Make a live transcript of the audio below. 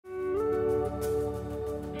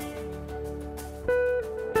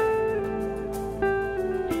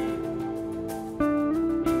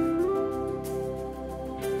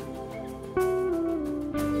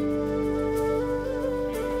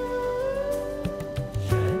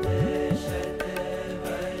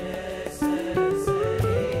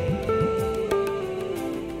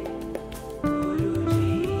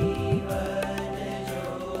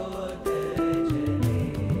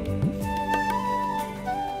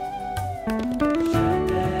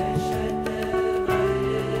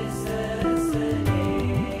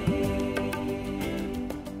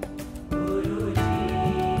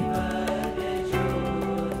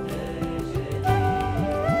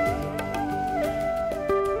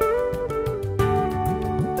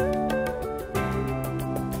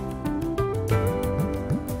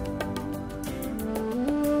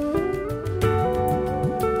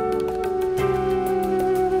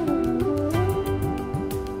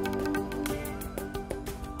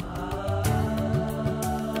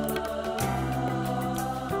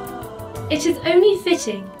It is only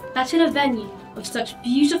fitting that in a venue of such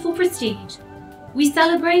beautiful prestige, we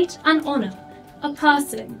celebrate and honour a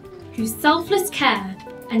person whose selfless care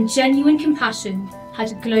and genuine compassion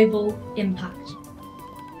had a global impact.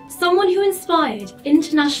 Someone who inspired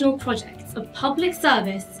international projects of public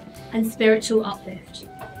service and spiritual uplift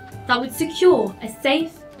that would secure a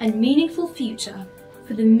safe and meaningful future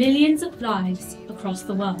for the millions of lives across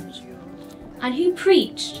the world, and who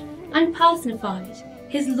preached and personified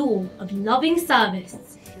his law of loving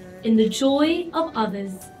service. In the joy of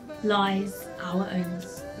others lies our own.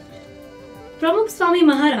 Pramukh Swami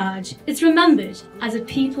Maharaj is remembered as a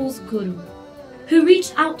people's guru who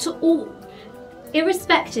reached out to all,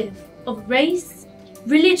 irrespective of race,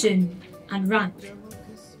 religion and rank.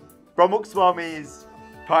 Pramukh Swami's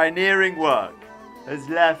pioneering work has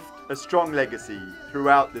left a strong legacy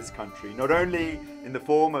throughout this country, not only in the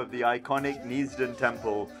form of the iconic Neasden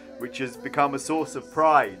Temple, which has become a source of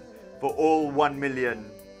pride for all 1 million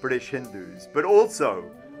British Hindus, but also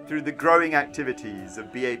through the growing activities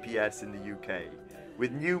of BAPS in the UK,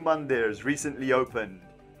 with new mandirs recently opened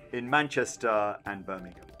in Manchester and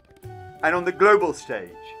Birmingham. And on the global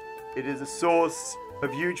stage, it is a source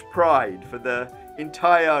of huge pride for the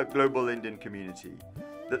entire global Indian community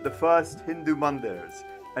that the first Hindu mandirs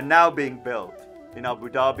are now being built in Abu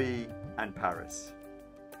Dhabi and Paris.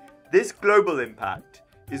 This global impact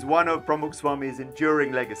is one of Pramukh Swami's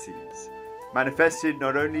enduring legacies, manifested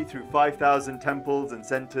not only through 5,000 temples and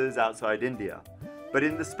centres outside India, but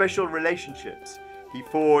in the special relationships he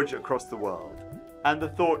forged across the world and the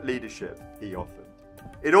thought leadership he offered.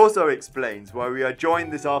 It also explains why we are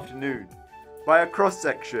joined this afternoon by a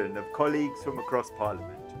cross-section of colleagues from across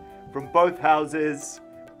Parliament, from both houses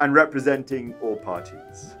and representing all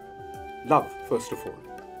parties. Love, first of all.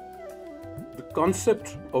 The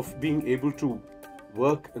concept of being able to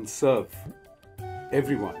work and serve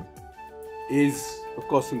everyone is, of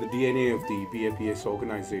course, in the DNA of the BAPS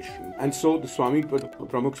organization. And so the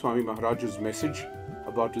Pramukh Swami Maharaj's message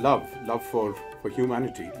about love for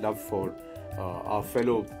humanity, love for our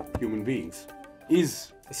fellow human beings,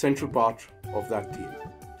 is a central part of that theme.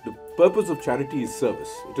 The purpose of charity is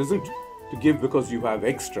service. It isn't to give because you have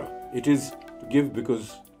extra. It is to give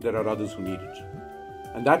because there are others who need it.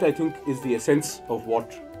 And that, I think, is the essence of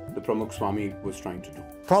what the Pramukh Swami was trying to do.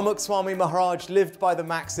 Pramukh Swami Maharaj lived by the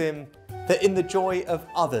maxim that in the joy of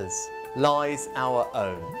others lies our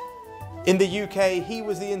own. In the UK, he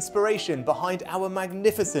was the inspiration behind our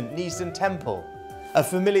magnificent Neasden Temple, a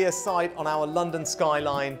familiar sight on our London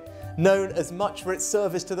skyline, known as much for its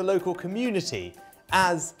service to the local community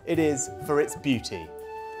as it is for its beauty.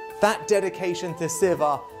 That dedication to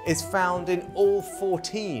Siva is found in all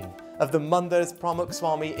 14 of the mandirs Pramukh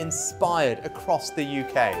Swami inspired across the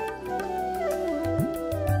UK.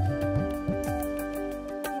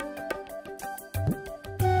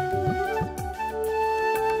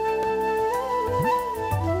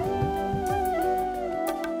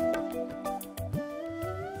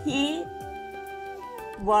 He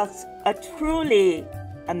was a truly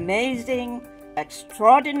amazing,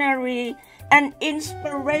 extraordinary and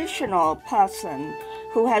inspirational person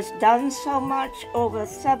who has done so much over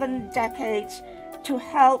 7 decades to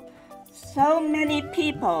help so many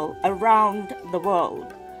people around the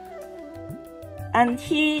world. And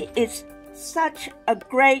he is such a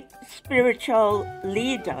great spiritual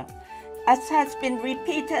leader. As has been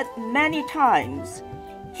repeated many times,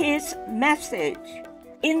 his message,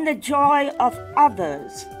 "In the joy of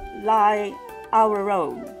others lie our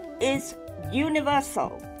own," is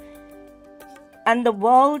universal. And the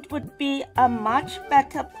world would be a much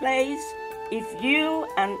better place if you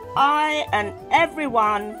and I and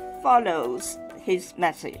everyone follows his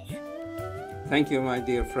message. Thank you, my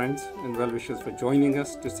dear friends and well-wishers, for joining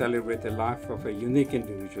us to celebrate the life of a unique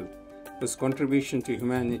individual whose contribution to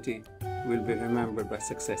humanity will be remembered by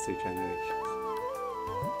successive generations.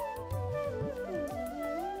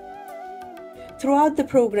 Throughout the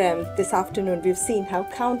program this afternoon, we've seen how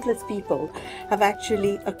countless people have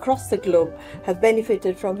actually, across the globe, have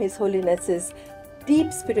benefited from His Holiness's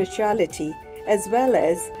deep spirituality, as well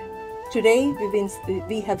as Today,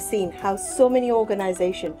 we have seen how so many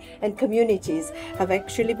organizations and communities have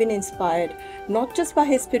actually been inspired not just by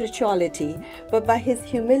his spirituality, but by his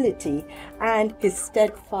humility and his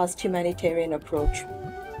steadfast humanitarian approach.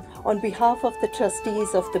 On behalf of the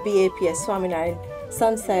trustees of the BAPS Swaminarayan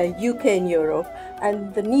Sansaya UK and Europe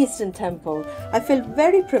and the Neasden Temple, I feel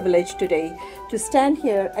very privileged today to stand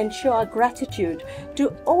here and show our gratitude to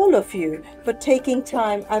all of you for taking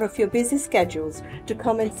time out of your busy schedules to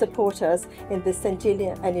come and support us in the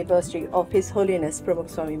centennial anniversary of His Holiness Pramukh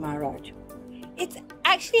Swami Maharaj. It's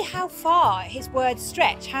actually how far his words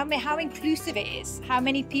stretch, how inclusive it is, how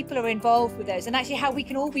many people are involved with those, and actually how we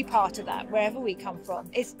can all be part of that wherever we come from.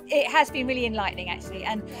 It has been really enlightening actually,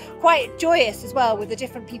 and quite joyous as well with the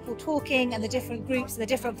different people talking and the different groups and the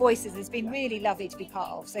different voices. It's been really lovely to be part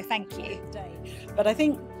of, so thank you. But I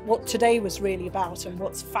think what today was really about, and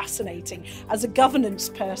what's fascinating as a governance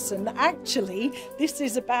person, actually this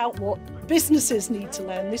is about what businesses need to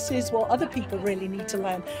learn. This is what other people really need to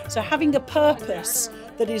learn. So having a purpose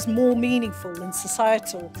that is more meaningful and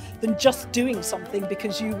societal than just doing something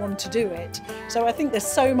because you want to do it. So I think there's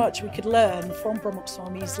so much we could learn from Pramukh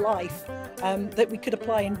Swami's life that we could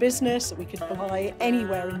apply in business, that we could apply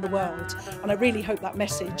anywhere in the world. And I really hope that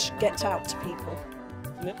message gets out to people.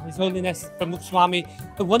 His Holiness Pramukh Swami,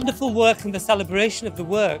 the wonderful work and the celebration of the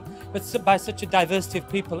work, but by such a diversity of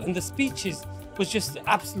people, and the speeches was just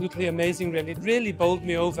absolutely amazing really. It really bowled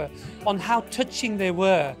me over on how touching they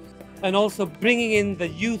were, and also bringing in the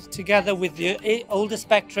youth together with the older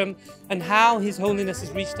spectrum, and how His Holiness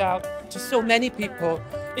has reached out to so many people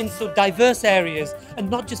in so diverse areas, and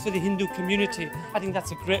not just for the Hindu community. I think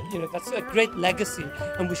that's a great, that's a great legacy,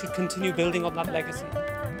 and we should continue building on that legacy.